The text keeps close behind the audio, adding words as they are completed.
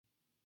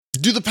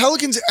Do the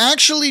Pelicans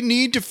actually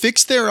need to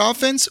fix their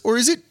offense, or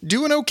is it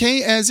doing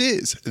okay as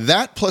is?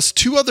 That plus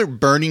two other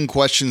burning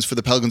questions for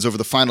the Pelicans over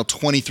the final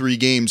 23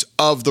 games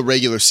of the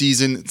regular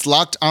season. It's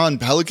Locked On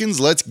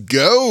Pelicans. Let's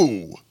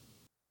go!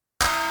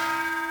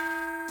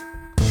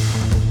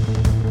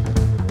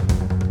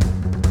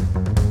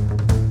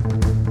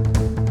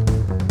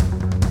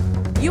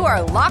 You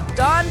are Locked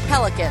On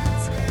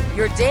Pelicans,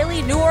 your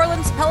daily New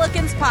Orleans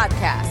Pelicans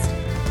podcast.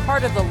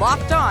 Part of the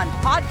Locked On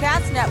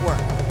Podcast Network,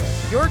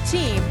 your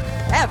team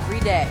every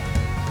day.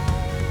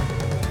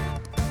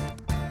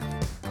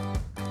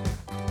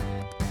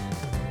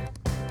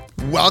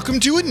 Welcome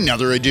to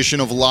another edition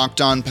of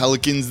Locked On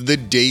Pelicans, the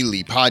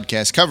daily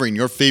podcast covering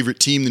your favorite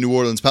team, the New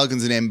Orleans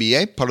Pelicans and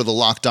NBA, part of the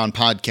Locked On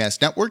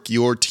Podcast Network,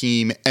 your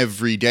team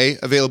every day,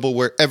 available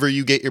wherever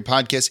you get your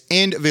podcasts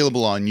and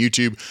available on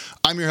YouTube.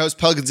 I'm your host,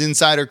 Pelicans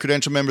Insider,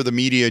 credential member of the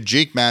media,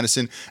 Jake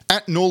Madison,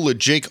 at NOLA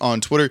Jake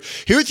on Twitter,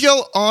 here with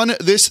y'all on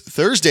this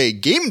Thursday,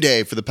 game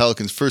day for the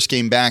Pelicans' first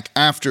game back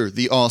after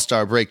the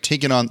All-Star break,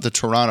 taking on the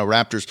Toronto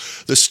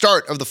Raptors, the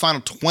start of the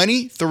final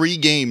 23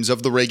 games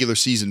of the regular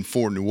season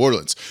for New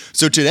Orleans.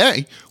 So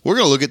today, we're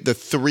going to look at the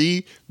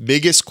three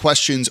biggest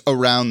questions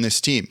around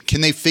this team. Can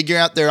they figure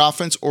out their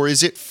offense, or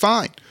is it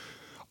fine?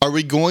 Are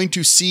we going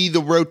to see the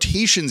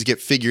rotations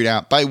get figured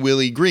out by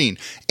Willie Green?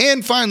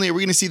 And finally, are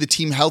we going to see the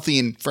team healthy,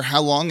 and for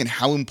how long, and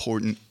how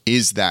important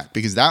is that?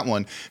 Because that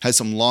one has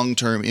some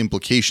long-term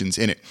implications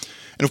in it.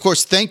 And of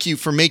course, thank you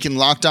for making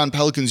Locked On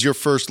Pelicans your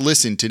first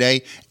listen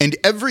today and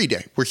every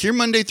day. We're here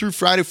Monday through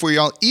Friday for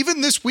y'all,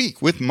 even this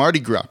week with Mardi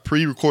Gras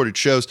pre-recorded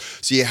shows,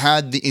 so you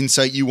had the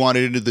insight you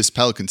wanted into this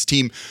Pelicans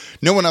team.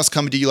 No one else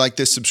coming to you like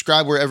this.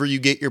 Subscribe wherever you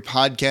get your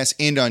podcasts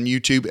and on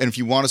YouTube. And if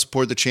you want to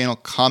support the channel,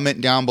 comment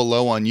down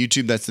below on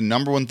YouTube. That's the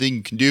number one thing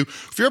you can do.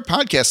 If you're a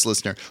podcast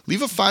listener,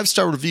 leave a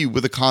 5-star review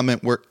with a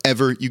comment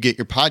wherever you get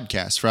your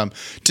podcasts from.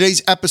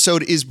 Today's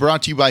episode is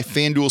brought to you by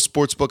FanDuel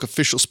Sportsbook,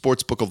 official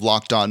sportsbook of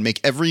Locked On. Make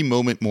every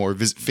moment more.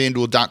 Visit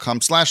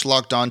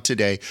FanDuel.com/LockedOn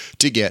today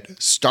to get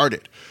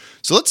started.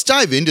 So let's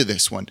dive into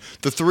this one.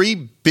 The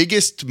three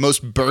biggest,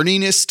 most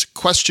burningest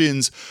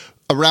questions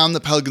around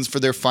the Pelicans for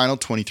their final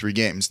 23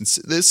 games. And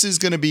this is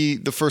going to be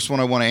the first one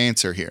I want to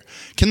answer here.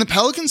 Can the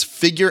Pelicans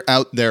figure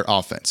out their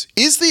offense?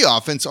 Is the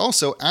offense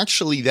also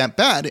actually that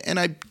bad? And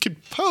I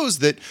could pose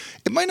that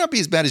it might not be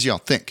as bad as y'all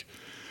think.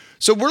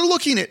 So we're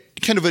looking at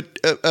kind of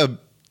a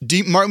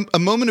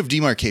moment of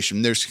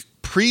demarcation. There's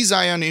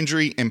pre-Zion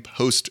injury and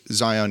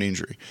post-Zion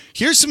injury.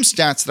 Here's some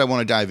stats that I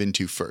want to dive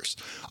into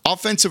first.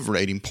 Offensive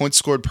rating, points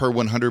scored per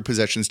 100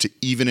 possessions to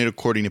even it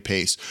according to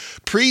pace.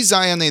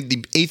 Pre-Zion, they had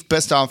the 8th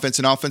best offense,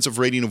 an offensive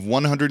rating of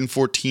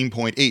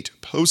 114.8.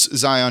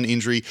 Post-Zion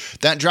injury,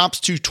 that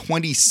drops to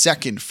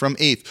 22nd from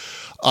 8th.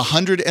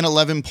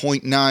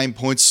 111.9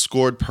 points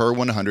scored per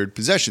 100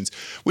 possessions.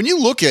 When you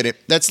look at it,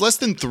 that's less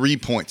than 3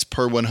 points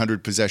per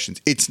 100 possessions.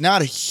 It's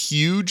not a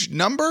huge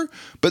number,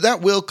 but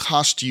that will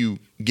cost you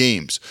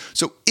games.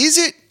 So is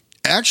it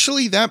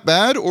actually that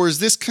bad, or is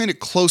this kind of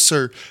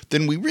closer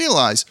than we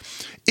realize?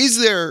 Is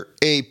there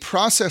a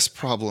process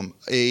problem,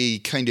 a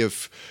kind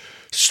of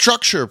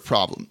structure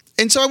problem?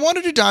 And so I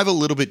wanted to dive a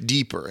little bit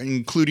deeper,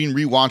 including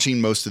rewatching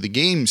most of the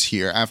games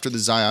here after the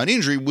Zion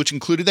injury, which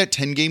included that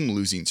 10-game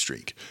losing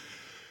streak.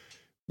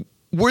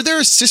 Were their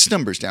assist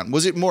numbers down?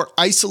 Was it more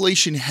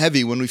isolation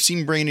heavy when we've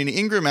seen Brandon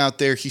Ingram out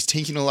there? He's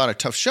taking a lot of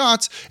tough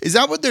shots. Is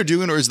that what they're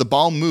doing, or is the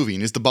ball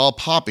moving? Is the ball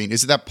popping?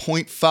 Is it that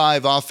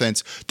 0.5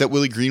 offense that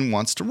Willie Green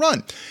wants to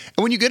run? And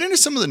when you get into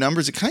some of the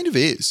numbers, it kind of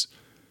is.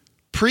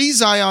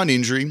 Pre-Zion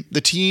injury,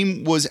 the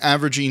team was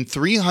averaging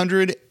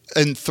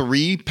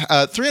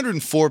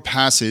 304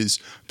 passes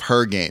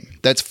per game.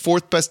 That's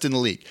 4th best in the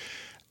league.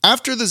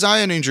 After the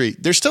Zion injury,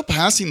 they're still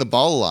passing the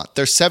ball a lot.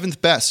 They're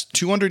 7th best,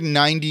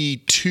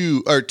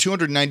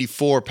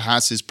 294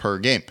 passes per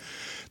game.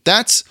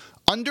 That's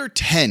under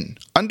 10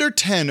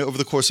 over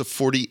the course of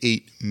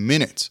 48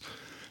 minutes.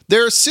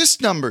 Their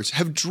assist numbers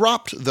have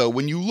dropped, though,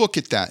 when you look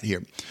at that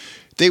here.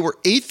 They were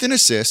 8th in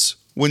assists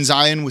when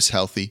Zion was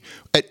healthy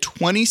at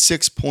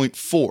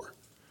 26.4.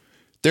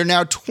 They're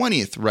now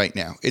 20th right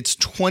now. It's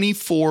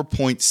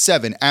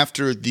 24.7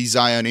 after the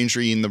Zion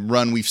injury in the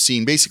run we've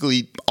seen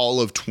basically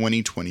all of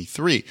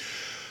 2023.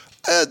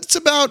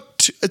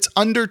 It's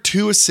under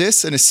 2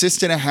 assists, an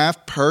assist and a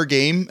half per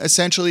game,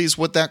 essentially, is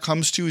what that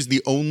comes to, is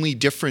the only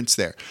difference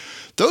there.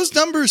 Those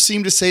numbers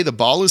seem to say the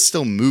ball is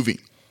still moving.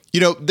 You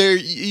know,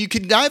 you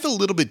can dive a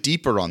little bit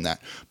deeper on that.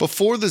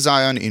 Before the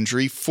Zion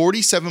injury,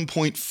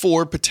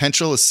 47.4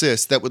 potential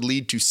assists that would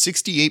lead to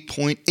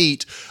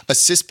 68.8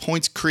 assist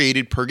points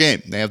created per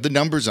game. They have the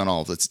numbers on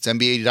all of this. It's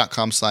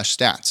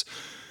NBA.com/stats.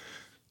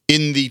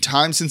 In the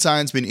time since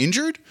Zion's been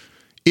injured,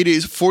 it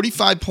is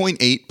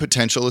 45.8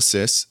 potential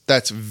assists.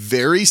 That's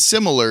very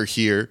similar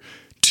here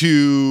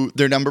to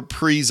their number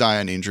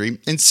pre-Zion injury,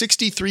 and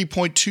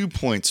 63.2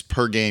 points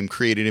per game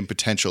created in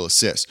potential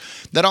assists.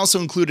 That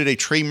also included a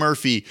Trey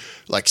Murphy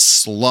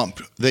slump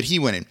that he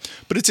went in.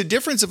 But it's a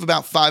difference of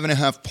about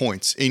 5.5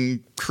 points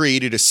in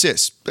created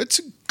assists. That's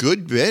a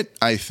good bit,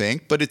 I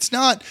think, but it's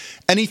not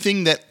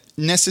anything that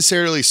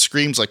necessarily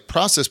screams like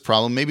process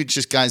problem. Maybe it's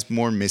just guys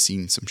more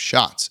missing some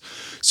shots.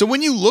 So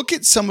when you look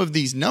at some of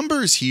these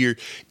numbers here,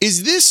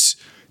 is this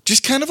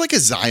just kind of like a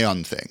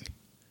Zion thing?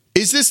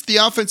 Is this the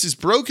offense is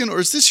broken, or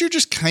is this you're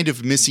just kind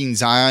of missing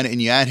Zion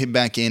and you add him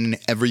back in and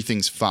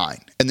everything's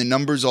fine and the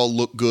numbers all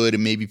look good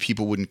and maybe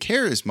people wouldn't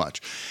care as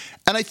much?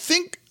 And I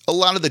think a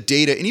lot of the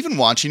data and even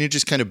watching it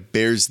just kind of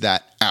bears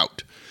that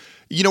out.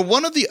 You know,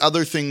 one of the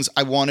other things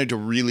I wanted to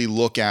really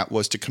look at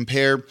was to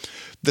compare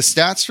the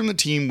stats from the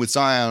team with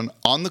Zion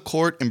on the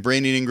court and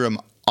Brandon Ingram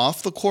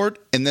off the court,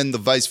 and then the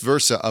vice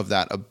versa of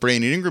that, of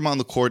Brandon Ingram on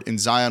the court and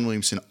Zion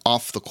Williamson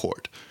off the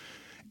court.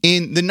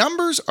 And the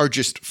numbers are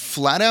just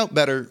flat out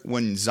better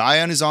when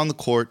Zion is on the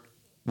court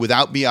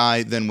without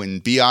BI than when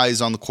BI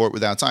is on the court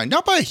without Zion.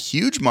 Not by a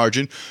huge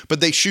margin,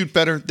 but they shoot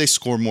better, they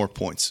score more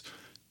points.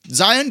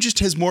 Zion just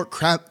has more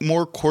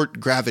court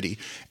gravity.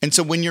 And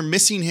so when you're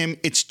missing him,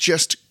 it's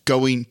just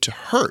going to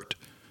hurt.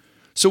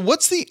 So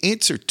what's the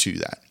answer to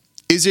that?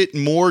 Is it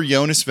more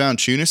Jonas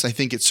Valanciunas? I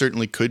think it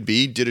certainly could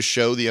be. Did a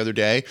show the other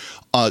day,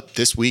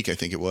 this week I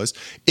think it was,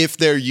 if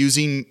they're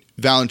using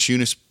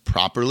Valanciunas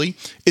properly.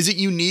 Is it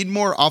you need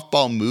more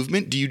off-ball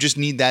movement? Do you just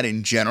need that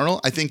in general?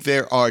 I think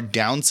there are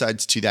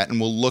downsides to that, and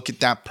we'll look at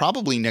that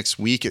probably next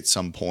week at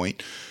some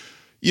point.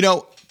 You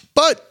know,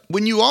 but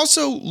when you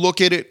also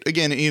look at it,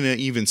 again, in an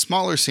even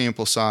smaller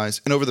sample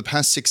size, and over the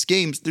past 6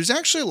 games, there's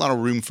actually a lot of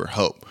room for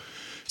hope.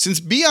 Since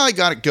B.I.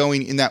 got it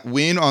going in that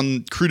win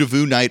on Crew de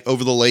Vue night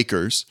over the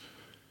Lakers,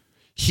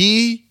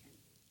 he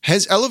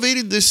has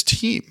elevated this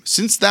team.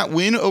 Since that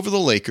win over the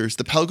Lakers,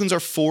 the Pelicans are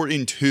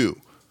 4-2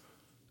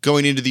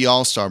 going into the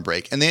All-Star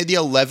break, and they had the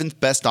 11th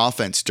best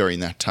offense during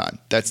that time.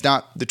 That's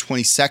not the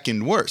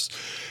 22nd worst.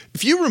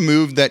 If you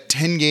remove that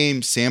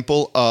 10-game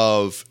sample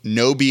of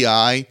no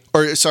BI,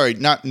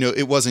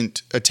 it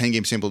wasn't a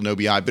 10-game sample of no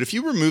BI, but if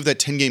you remove that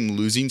 10-game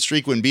losing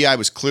streak when BI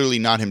was clearly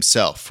not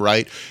himself,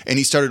 right? And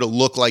he started to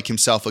look like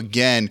himself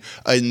again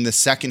in the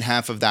second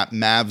half of that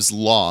Mavs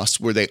loss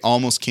where they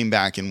almost came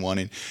back and won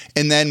it,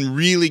 and then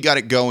really got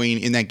it going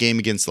in that game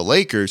against the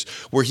Lakers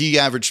where he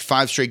averaged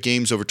 5 straight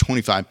games over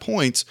 25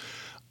 points,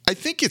 I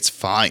think it's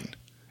fine.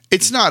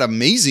 It's not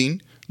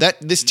amazing.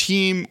 That this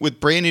team with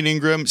Brandon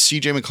Ingram,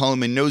 CJ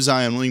McCollum, and no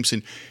Zion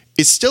Williamson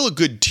is still a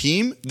good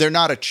team. They're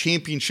not a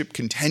championship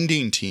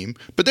contending team,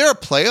 but they're a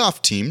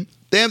playoff team.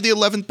 They have the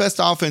 11th best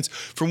offense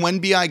from when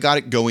BI got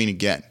it going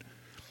again.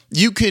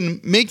 You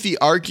can make the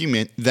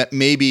argument that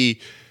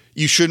maybe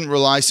you shouldn't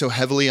rely so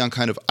heavily on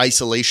kind of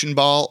isolation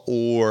ball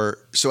or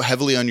so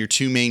heavily on your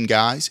 2 main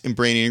guys in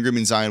Brandon Ingram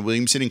and Zion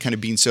Williamson and kind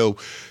of being so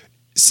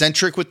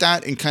centric with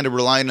that and kind of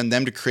relying on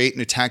them to create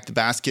and attack the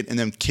basket and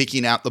then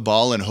kicking out the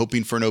ball and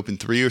hoping for an open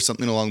 3 or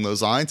something along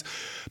those lines.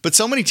 But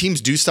so many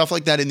teams do stuff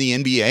like that in the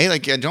NBA.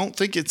 Like, I don't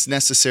think it's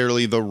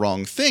necessarily the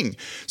wrong thing.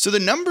 So the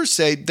numbers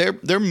say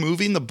they're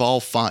moving the ball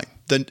fine.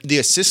 The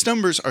assist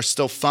numbers are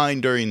still fine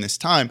during this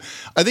time.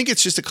 I think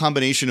it's just a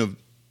combination of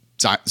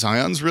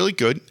Zion's really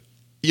good.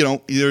 You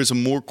know, there's a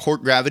more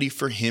court gravity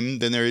for him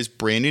than there is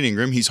Brandon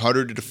Ingram. He's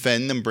harder to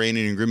defend than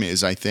Brandon Ingram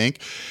is, I think.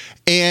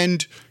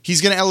 And he's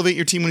going to elevate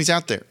your team when he's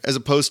out there, as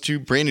opposed to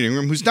Brandon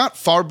Ingram, who's not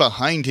far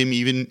behind him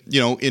even, you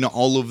know, in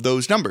all of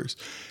those numbers.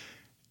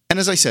 And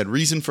as I said,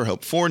 reason for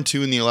hope.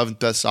 4-2 in the 11th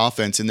best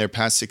offense in their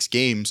past 6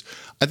 games.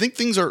 I think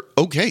things are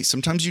okay.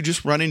 Sometimes you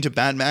just run into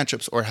bad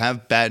matchups or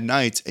have bad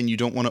nights, and you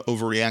don't want to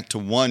overreact to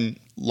one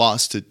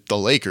loss to the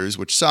Lakers,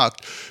 which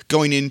sucked,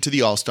 going into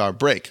the All-Star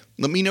break.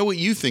 Let me know what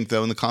you think,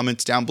 though, in the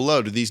comments down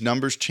below. Do these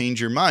numbers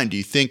change your mind? Do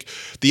you think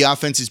the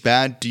offense is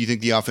bad? Do you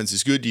think the offense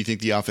is good? Do you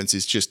think the offense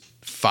is just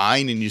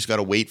fine and you just got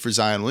to wait for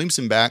Zion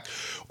Williamson back?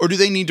 Or do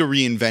they need to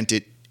reinvent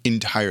it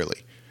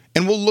entirely?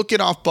 And we'll look at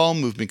off-ball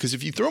movement, because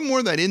if you throw more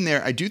of that in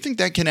there, I do think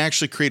that can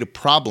actually create a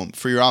problem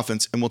for your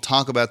offense, and we'll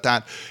talk about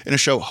that in a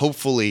show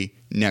hopefully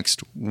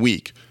next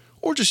week.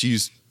 Or just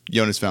use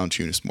Jonas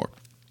Valanciunas more.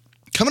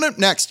 Coming up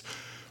next,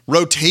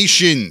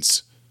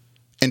 rotations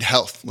and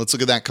health. Let's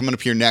look at that coming up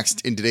here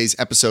next in today's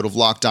episode of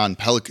Locked On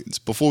Pelicans.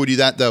 Before we do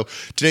that, though,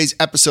 today's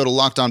episode of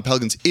Locked On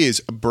Pelicans is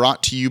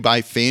brought to you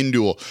by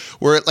FanDuel.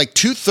 We're at like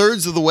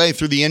 2/3 of the way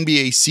through the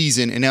NBA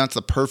season, and now it's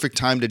the perfect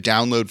time to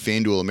download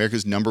FanDuel,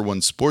 America's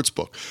 #1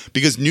 sportsbook,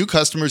 because new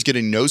customers get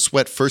a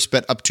no-sweat first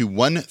bet up to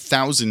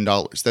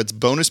 $1,000. That's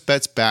bonus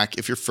bets back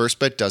if your first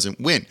bet doesn't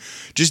win.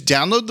 Just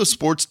download the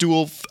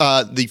FanDuel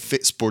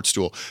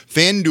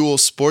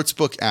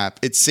Sportsbook app.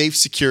 It's safe,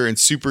 secure, and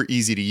super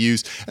easy to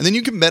use, and then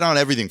you can bet on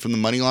everything from the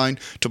money line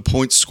to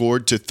points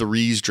scored to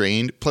threes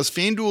drained. Plus,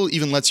 FanDuel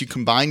even lets you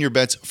combine your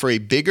bets for a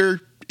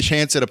bigger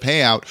chance at a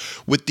payout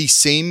with the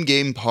same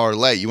game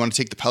parlay. You want to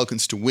take the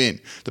Pelicans to win,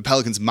 the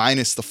Pelicans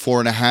minus the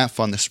 4.5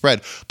 on the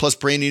spread, plus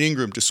Brandon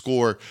Ingram to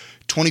score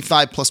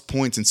 25 plus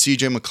points and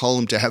CJ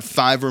McCollum to have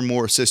 5 or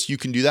more assists. You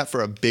can do that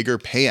for a bigger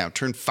payout.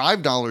 Turn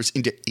 $5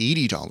 into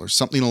 $80,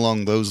 something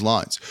along those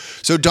lines.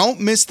 So don't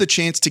miss the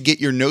chance to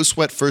get your no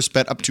sweat first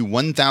bet up to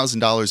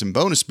 $1,000 in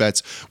bonus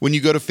bets when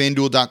you go to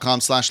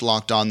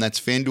FanDuel.com/lockedon. That's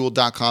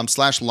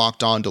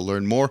FanDuel.com/lockedon to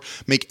learn more.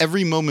 Make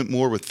every moment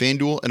more with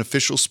FanDuel, an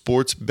official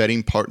sports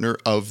betting partner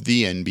of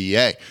the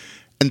NBA.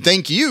 And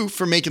thank you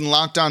for making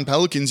Locked On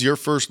Pelicans your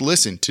first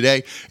listen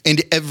today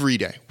and every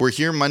day. We're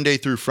here Monday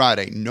through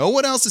Friday. No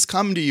one else is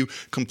coming to you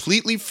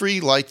completely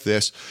free like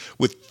this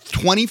with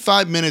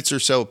 25 minutes or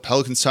so of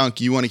Pelicans talk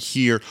you want to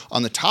hear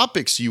on the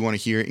topics you want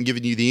to hear and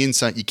giving you the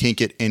insight you can't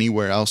get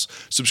anywhere else.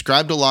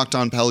 Subscribe to Locked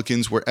On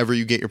Pelicans wherever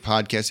you get your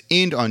podcasts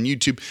and on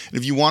YouTube. And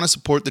if you want to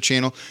support the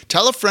channel,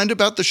 tell a friend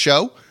about the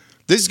show.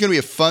 This is going to be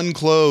a fun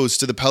close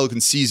to the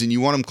Pelicans season.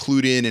 You want them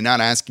clued in and not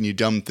asking you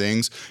dumb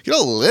things. Get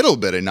a little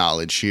bit of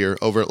knowledge here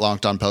over at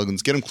Locked On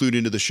Pelicans. Get them clued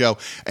into the show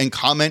and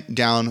comment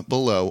down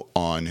below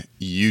on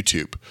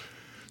YouTube.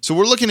 So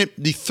we're looking at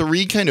the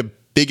three kind of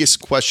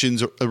biggest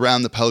questions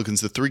around the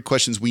Pelicans, the three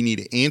questions we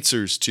need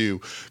answers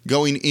to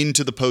going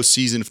into the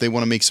postseason if they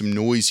want to make some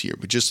noise here.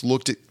 We just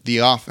looked at the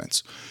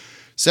offense.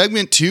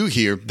 Segment 2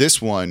 here,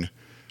 this one,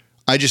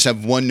 I just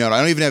have one note. I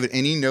don't even have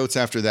any notes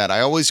after that. I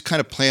always kind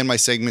of plan my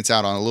segments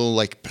out on a little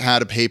like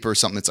pad of paper or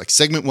something. It's like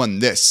segment 1,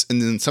 this,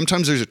 and then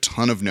sometimes there's a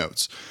ton of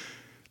notes.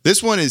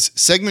 This one is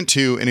segment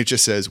 2, and it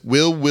just says,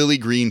 will Willie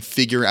Green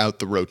figure out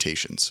the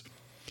rotations?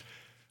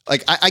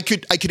 Like I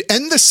could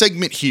end the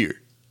segment here.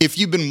 If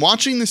you've been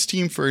watching this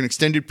team for an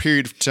extended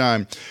period of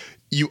time,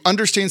 you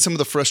understand some of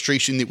the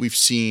frustration that we've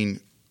seen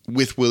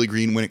with Willie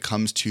Green when it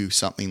comes to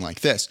something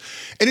like this.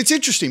 And it's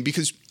interesting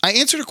because I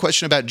answered a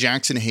question about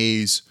Jackson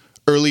Hayes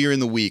earlier in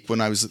the week when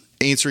I was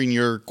answering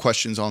your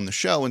questions on the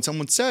show, and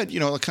someone said,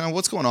 kind of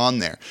what's going on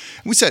there?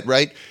 And we said,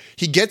 right,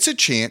 he gets a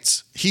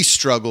chance, he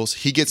struggles,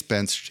 he gets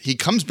benched, he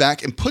comes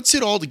back and puts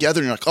it all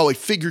together, and you're like, oh, he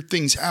figured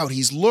things out,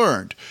 he's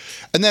learned.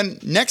 And then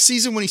next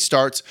season when he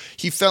starts,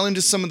 he fell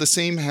into some of the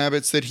same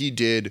habits that he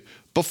did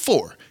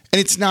before, and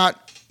it's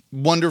not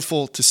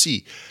wonderful to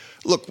see.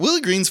 Look, Willie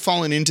Green's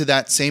fallen into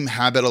that same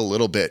habit a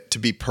little bit, to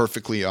be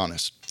perfectly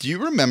honest. Do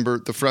you remember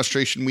the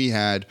frustration we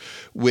had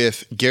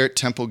with Garrett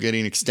Temple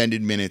getting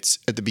extended minutes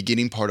at the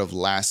beginning part of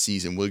last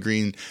season, Willie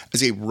Green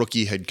as a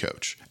rookie head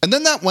coach? And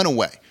then that went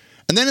away.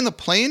 And then in the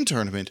play-in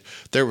tournament,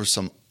 there were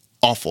some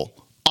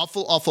awful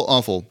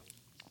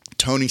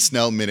Tony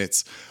Snell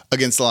minutes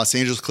against the Los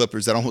Angeles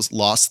Clippers that almost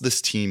lost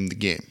this team the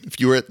game. If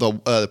you were at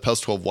the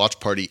Pels 12 watch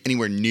party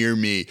anywhere near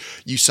me,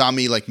 you saw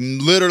me like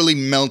literally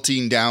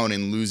melting down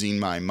and losing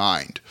my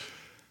mind.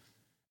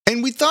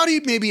 And we thought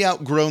he'd maybe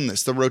outgrown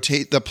this. The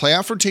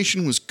playoff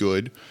rotation was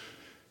good.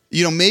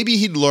 Maybe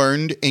he'd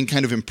learned and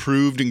kind of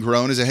improved and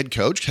grown as a head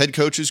coach. Head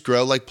coaches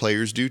grow like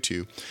players do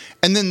too.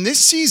 And then this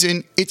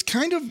season, it's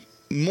kind of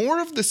more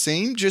of the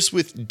same, just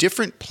with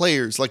different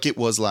players like it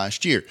was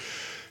last year.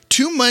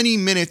 Too many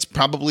minutes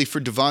probably for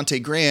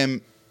Devontae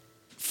Graham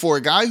for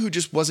a guy who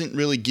just wasn't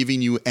really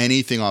giving you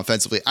anything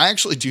offensively. I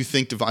actually do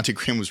think Devontae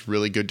Graham was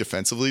really good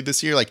defensively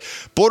this year. Like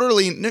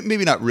borderline,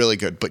 maybe not really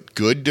good, but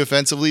good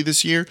defensively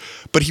this year.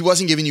 But he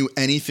wasn't giving you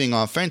anything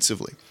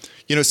offensively.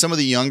 Some of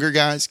the younger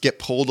guys get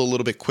pulled a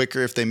little bit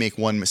quicker if they make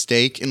one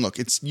mistake. And look,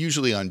 it's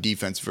usually on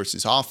defense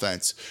versus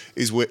offense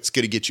is what's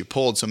going to get you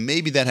pulled. So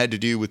maybe that had to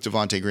do with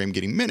Devontae Graham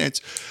getting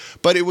minutes.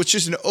 But it was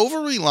just an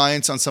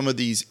over-reliance on some of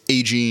these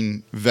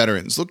aging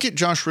veterans. Look at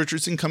Josh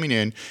Richardson coming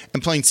in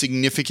and playing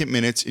significant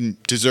minutes, and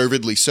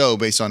deservedly so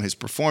based on his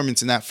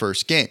performance in that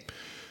first game.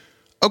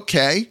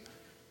 Okay,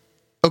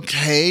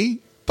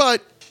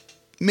 but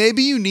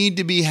maybe you need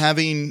to be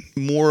having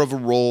more of a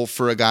role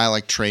for a guy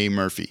like Trey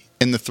Murphy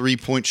and the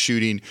three-point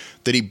shooting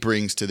that he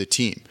brings to the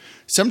team.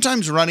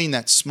 Sometimes running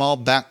that small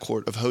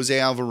backcourt of Jose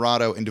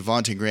Alvarado and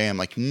Devontae Graham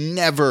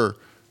never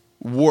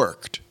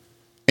worked,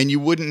 and you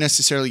wouldn't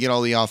necessarily get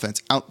all the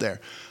offense out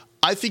there.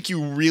 I think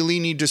you really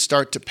need to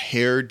start to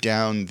pare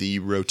down the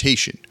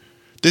rotation.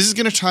 This is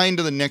going to tie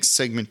into the next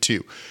segment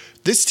too.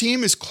 This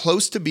team is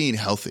close to being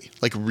healthy,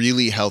 like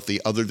really healthy,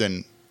 other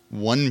than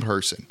one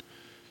person.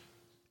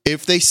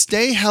 If they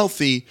stay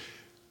healthy,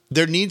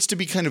 there needs to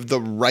be kind of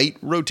the right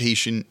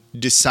rotation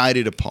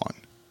decided upon.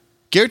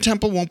 Garrett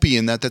Temple won't be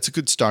in that. That's a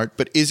good start.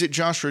 But is it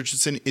Josh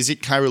Richardson? Is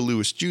it Kira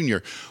Lewis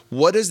Jr.?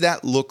 What does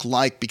that look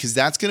like? Because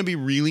that's going to be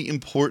really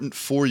important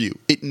for you.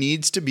 It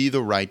needs to be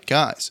the right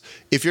guys.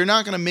 If you're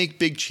not going to make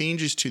big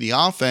changes to the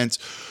offense,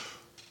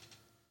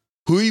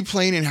 who are you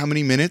playing in how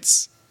many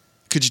minutes?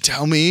 Could you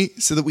tell me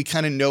so that we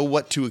kind of know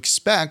what to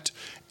expect?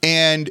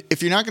 And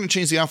if you're not going to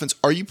change the offense,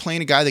 are you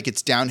playing a guy that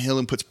gets downhill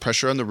and puts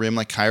pressure on the rim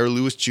like Kira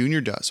Lewis Jr.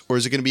 does? Or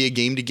is it going to be a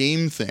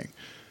game-to-game thing?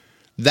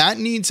 That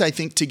needs, I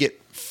think, to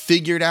get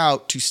figured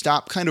out to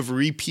stop kind of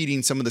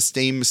repeating some of the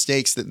same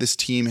mistakes that this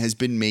team has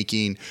been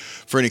making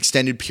for an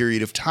extended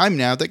period of time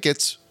now that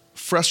gets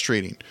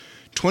frustrating.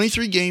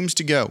 23 games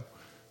to go.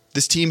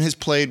 This team has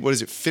played,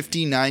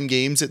 59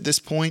 games at this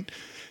point?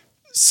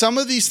 Some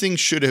of these things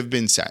should have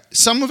been set.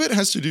 Some of it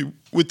has to do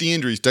with the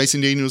injuries.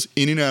 Dyson Daniels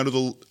in and out of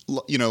the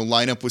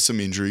lineup with some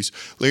injuries.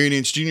 Larry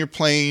Nance Jr.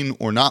 playing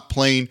or not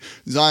playing.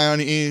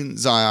 Zion in,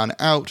 Zion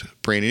out.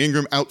 Brandon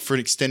Ingram out for an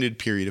extended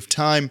period of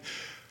time.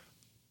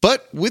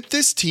 But with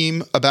this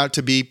team about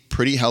to be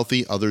pretty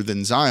healthy other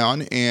than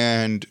Zion,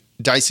 and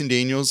Dyson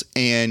Daniels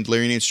and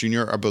Larry Nance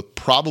Jr. are both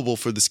probable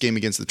for this game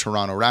against the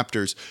Toronto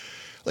Raptors,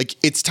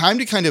 it's time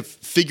to kind of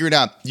figure it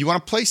out. You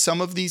want to play some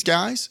of these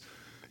guys?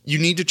 you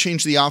need to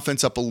change the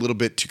offense up a little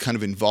bit to kind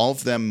of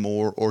involve them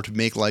more or to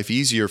make life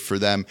easier for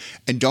them,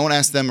 and don't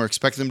ask them or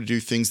expect them to do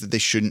things that they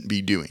shouldn't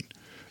be doing.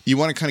 You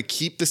want to kind of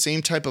keep the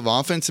same type of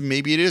offense, and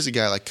maybe it is a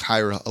guy like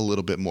Kira a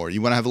little bit more. You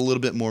want to have a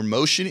little bit more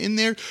motion in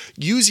there.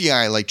 Use a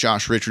guy like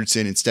Josh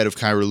Richardson instead of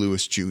Kira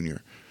Lewis Jr.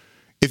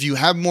 If you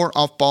have more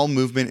off-ball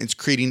movement, it's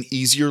creating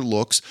easier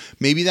looks.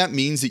 Maybe that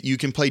means that you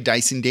can play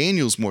Dyson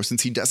Daniels more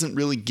since he doesn't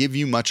really give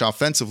you much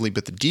offensively,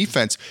 but the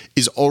defense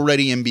is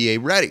already NBA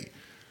ready.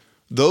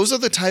 Those are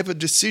the type of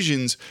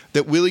decisions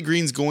that Willie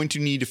Green's going to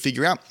need to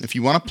figure out. If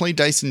you want to play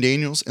Dyson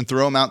Daniels and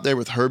throw him out there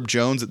with Herb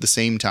Jones at the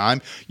same time,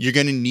 you're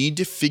going to need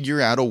to figure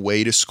out a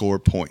way to score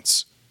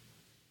points.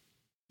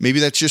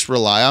 Maybe that's just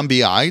rely on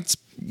BI. It's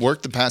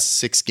worked the past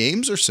 6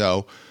 games or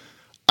so.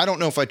 I don't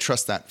know if I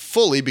trust that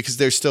fully because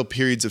there's still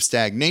periods of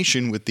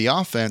stagnation with the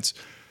offense.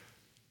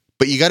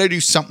 But you got to do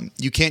something.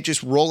 You can't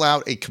just roll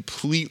out a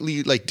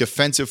completely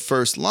defensive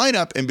first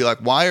lineup and be like,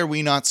 why are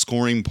we not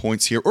scoring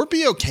points here? Or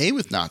be okay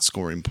with not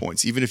scoring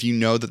points, even if you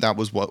know that that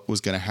was what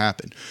was going to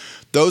happen.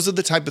 Those are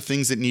the type of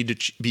things that need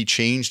to be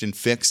changed and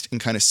fixed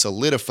and kind of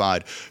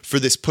solidified for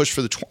this push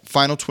for the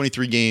final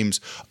 23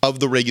 games of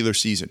the regular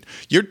season.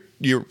 You're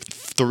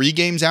 3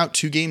 games out,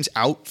 2 games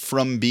out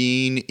from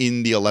being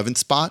in the 11th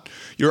spot.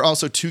 You're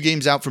also 2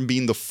 games out from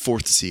being the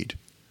 4th seed.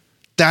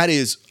 That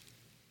is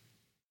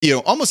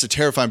almost a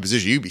terrifying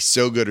position. You'd be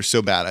so good or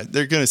so bad.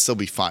 They're going to still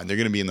be fine. They're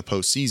going to be in the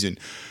postseason.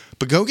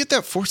 But go get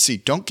that 4th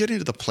seed. Don't get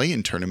into the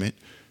play-in tournament.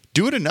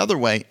 Do it another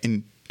way,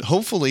 and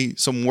hopefully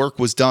some work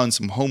was done,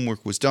 some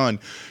homework was done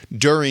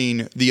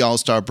during the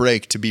All-Star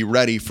break to be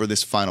ready for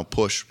this final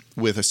push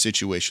with a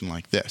situation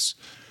like this.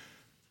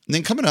 And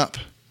then coming up,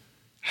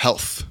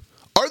 health.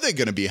 Are they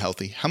going to be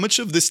healthy? How much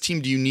of this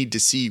team do you need to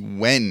see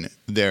when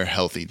they're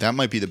healthy? That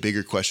might be the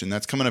bigger question.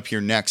 That's coming up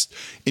here next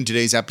in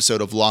today's episode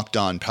of Locked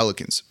On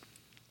Pelicans.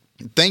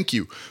 Thank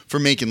you for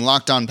making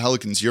Locked On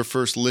Pelicans your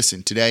first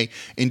listen today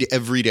and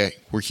every day.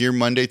 We're here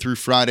Monday through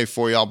Friday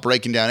for y'all,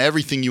 breaking down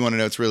everything you want to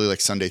know. It's really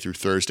like Sunday through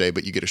Thursday,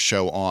 but you get a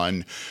show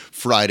on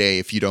Friday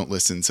if you don't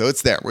listen. So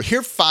it's there. We're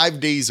here 5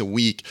 days a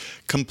week,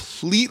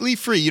 completely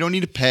free. You don't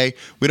need to pay.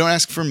 We don't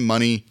ask for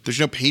money. There's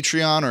no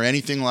Patreon or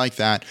anything like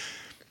that.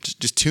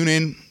 Just tune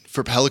in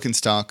for Pelicans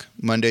Talk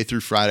Monday through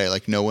Friday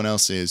like no one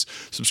else is.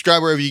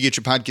 Subscribe wherever you get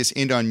your podcasts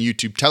and on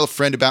YouTube. Tell a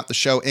friend about the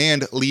show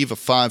and leave a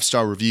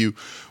 5-star review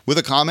with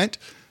a comment,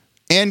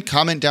 and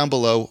comment down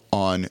below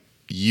on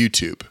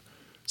YouTube.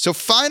 So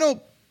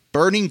final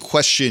burning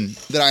question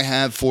that I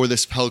have for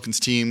this Pelicans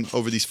team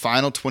over these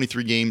final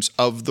 23 games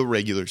of the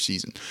regular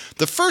season.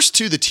 The first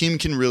 2 the team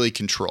can really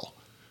control.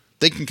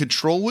 They can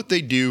control what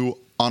they do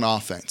on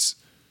offense.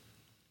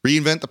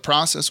 Reinvent the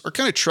process or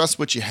kind of trust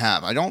what you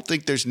have. I don't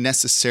think there's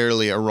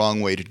necessarily a wrong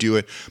way to do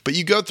it, but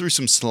you go through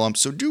some slumps,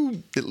 so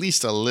do at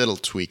least a little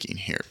tweaking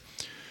here.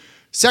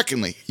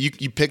 Secondly,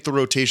 you pick the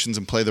rotations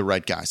and play the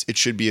right guys. It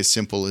should be as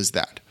simple as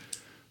that.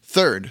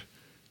 Third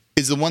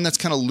is the one that's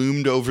kind of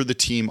loomed over the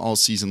team all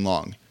season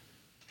long.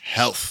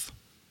 Health.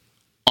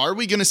 Are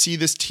we going to see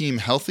this team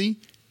healthy?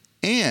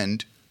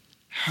 And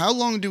how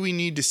long do we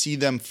need to see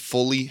them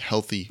fully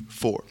healthy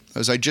for?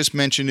 As I just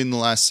mentioned in the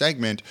last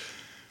segment,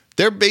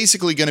 they're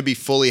basically going to be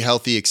fully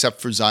healthy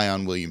except for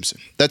Zion Williamson.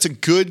 That's a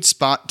good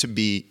spot to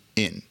be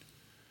in.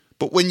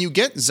 But when you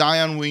get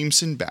Zion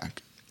Williamson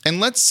back, and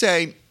let's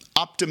say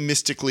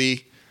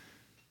optimistically,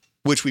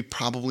 which we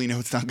probably know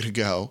it's not going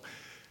to go,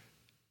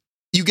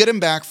 you get him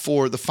back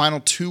for the final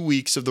 2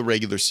 weeks of the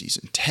regular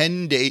season,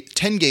 10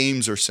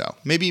 games or so.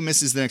 Maybe he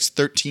misses the next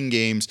 13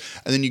 games,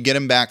 and then you get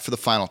him back for the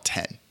final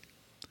 10.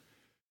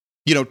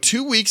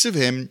 2 weeks of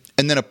him,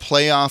 and then a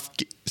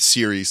playoff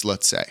series,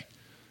 let's say.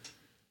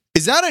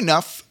 Is that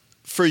enough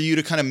for you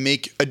to kind of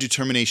make a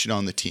determination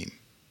on the team?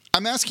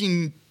 I'm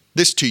asking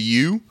this to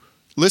you,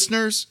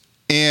 listeners,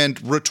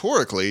 and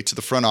rhetorically to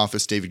the front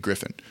office, David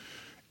Griffin.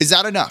 Is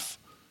that enough?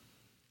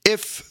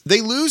 If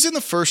they lose in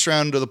the first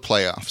round of the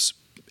playoffs,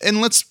 and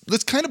let's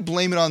kind of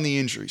blame it on the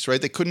injuries, right?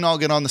 They couldn't all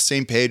get on the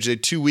same page. They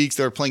had 2 weeks.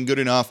 They were playing good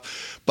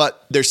enough,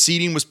 but their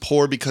seeding was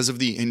poor because of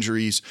the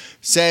injuries.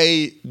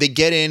 Say they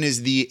get in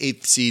as the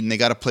 8th seed and they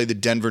got to play the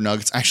Denver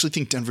Nuggets. I actually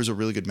think Denver's a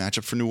really good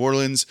matchup for New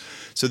Orleans,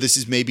 so this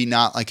is maybe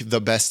not like the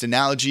best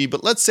analogy,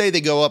 but let's say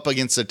they go up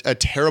against a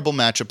terrible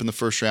matchup in the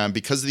first round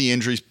because of the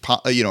injuries,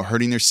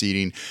 hurting their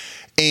seeding,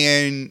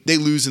 and they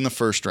lose in the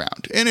first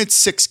round. And it's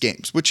 6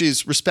 games, which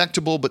is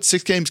respectable, but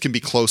 6 games can be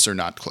close or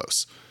not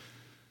close.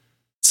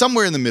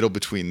 Somewhere in the middle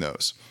between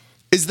those.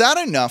 Is that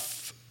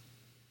enough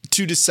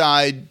to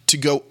decide to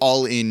go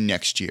all in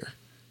next year?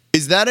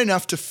 Is that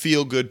enough to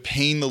feel good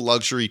paying the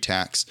luxury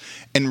tax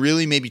and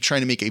really maybe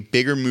trying to make a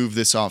bigger move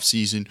this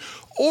offseason,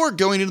 or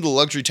going into the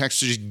luxury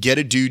tax to just get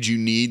a dude you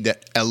need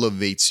that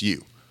elevates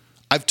you?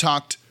 I've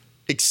talked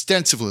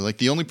extensively, like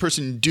the only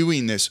person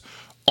doing this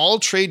all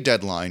trade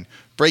deadline,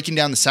 breaking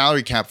down the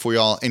salary cap for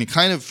y'all, and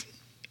kind of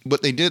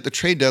what they did at the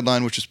trade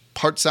deadline, which is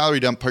part salary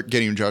dump, part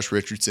getting Josh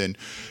Richardson,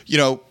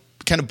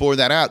 kind of bore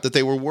that out, that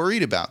they were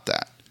worried about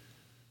that.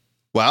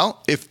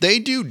 If they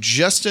do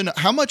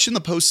how much in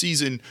the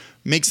postseason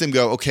makes them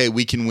go, okay,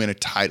 we can win a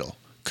title?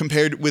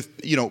 compared with,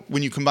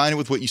 when you combine it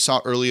with what you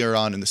saw earlier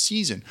on in the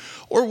season?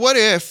 Or what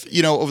if,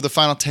 over the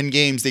final 10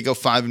 games, they go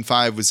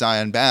 5-5 with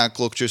Zion back,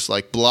 look just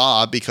like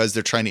blah because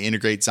they're trying to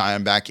integrate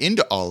Zion back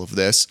into all of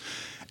this.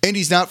 And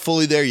he's not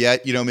fully there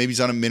yet. Maybe he's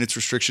on a minutes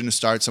restriction to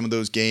start some of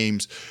those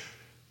games.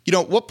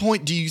 At what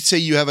point do you say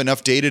you have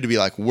enough data to be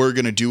like, we're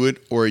going to do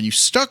it? Or are you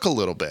stuck a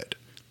little bit?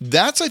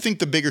 That's, I think,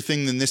 the bigger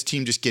thing than this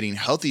team just getting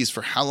healthy is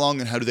for how long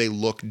and how do they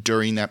look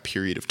during that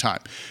period of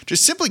time.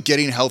 Just simply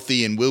getting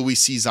healthy and will we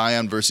see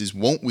Zion versus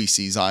won't we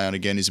see Zion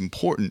again is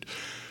important.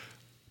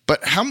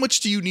 But how much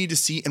do you need to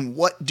see and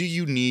what do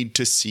you need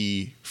to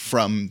see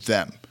from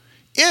them?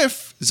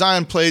 If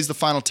Zion plays the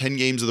final 10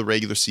 games of the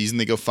regular season,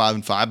 they go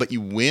 5-5, but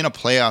you win a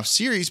playoff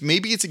series,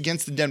 maybe it's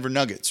against the Denver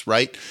Nuggets,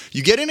 right?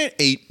 You get in at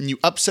 8 and you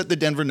upset the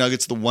Denver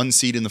Nuggets, the 1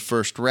 seed in the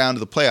first round of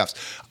the playoffs.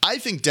 I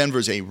think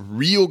Denver's a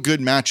real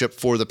good matchup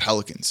for the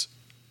Pelicans,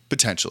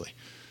 potentially.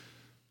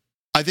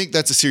 I think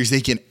that's a series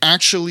they can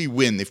actually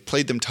win. They've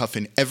played them tough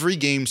in every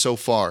game so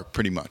far,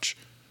 pretty much.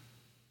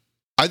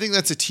 I think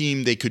that's a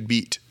team they could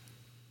beat.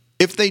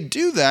 If they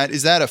do that,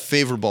 is that a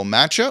favorable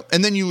matchup?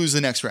 And then you lose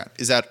the next round.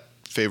 Is that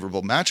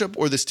favorable matchup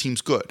or this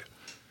team's good?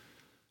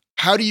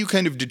 How do you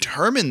kind of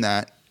determine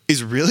that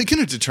is really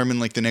going to determine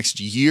like the next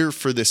year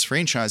for this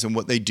franchise and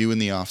what they do in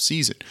the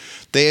offseason.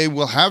 They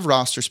will have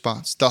roster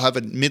spots. They'll have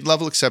a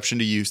mid-level exception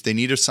to use. They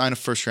need to sign a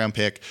first-round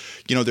pick.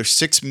 They're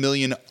 $6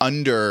 million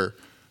under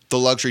the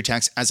luxury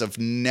tax as of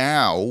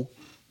now.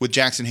 With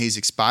Jackson Hayes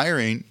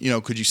expiring,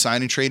 could you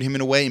sign and trade him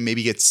in a way and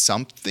maybe get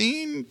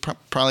something?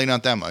 Probably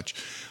not that much,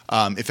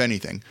 if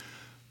anything.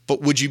 But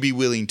would you be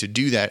willing to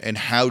do that? And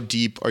how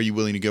deep are you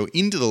willing to go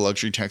into the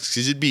luxury tax?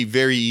 Because it'd be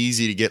very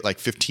easy to get like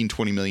 $15,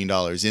 $20 million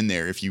in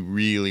there if you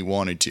really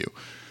wanted to.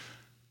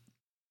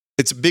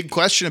 It's a big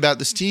question about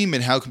this team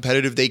and how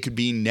competitive they could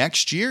be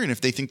next year and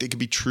if they think they could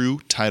be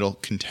true title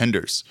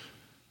contenders.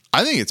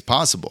 I think it's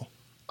possible.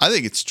 I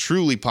think it's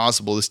truly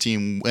possible this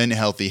team, when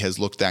healthy, has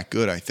looked that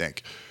good, I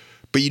think.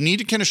 But you need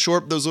to kind of shore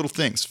up those little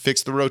things,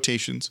 fix the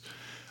rotations.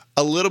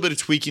 A little bit of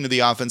tweaking of the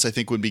offense, I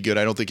think, would be good.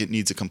 I don't think it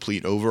needs a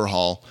complete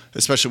overhaul,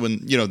 especially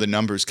when, the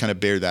numbers kind of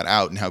bear that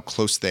out and how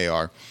close they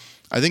are.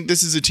 I think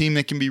this is a team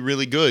that can be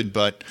really good,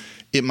 but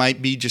it might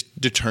be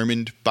just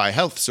determined by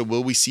health. So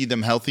will we see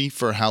them healthy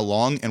for how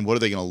long, and what are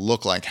they going to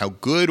look like? How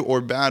good or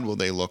bad will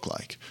they look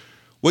like?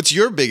 What's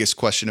your biggest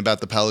question about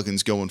the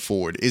Pelicans going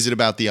forward? Is it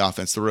about the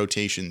offense, the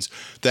rotations,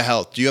 the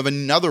health? Do you have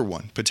another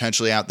one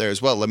potentially out there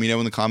as well? Let me know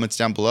in the comments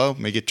down below.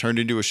 Make it turned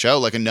into a show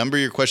like a number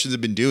of your questions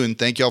have been doing.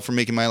 Thank y'all for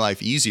making my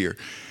life easier.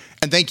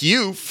 And thank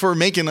you for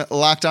making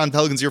Locked On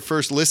Pelicans your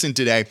first listen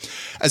today.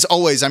 As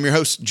always, I'm your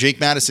host, Jake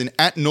Madison,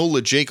 at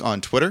NOLAJake on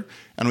Twitter.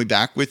 And I'll be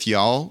back with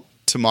y'all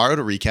tomorrow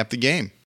to recap the game.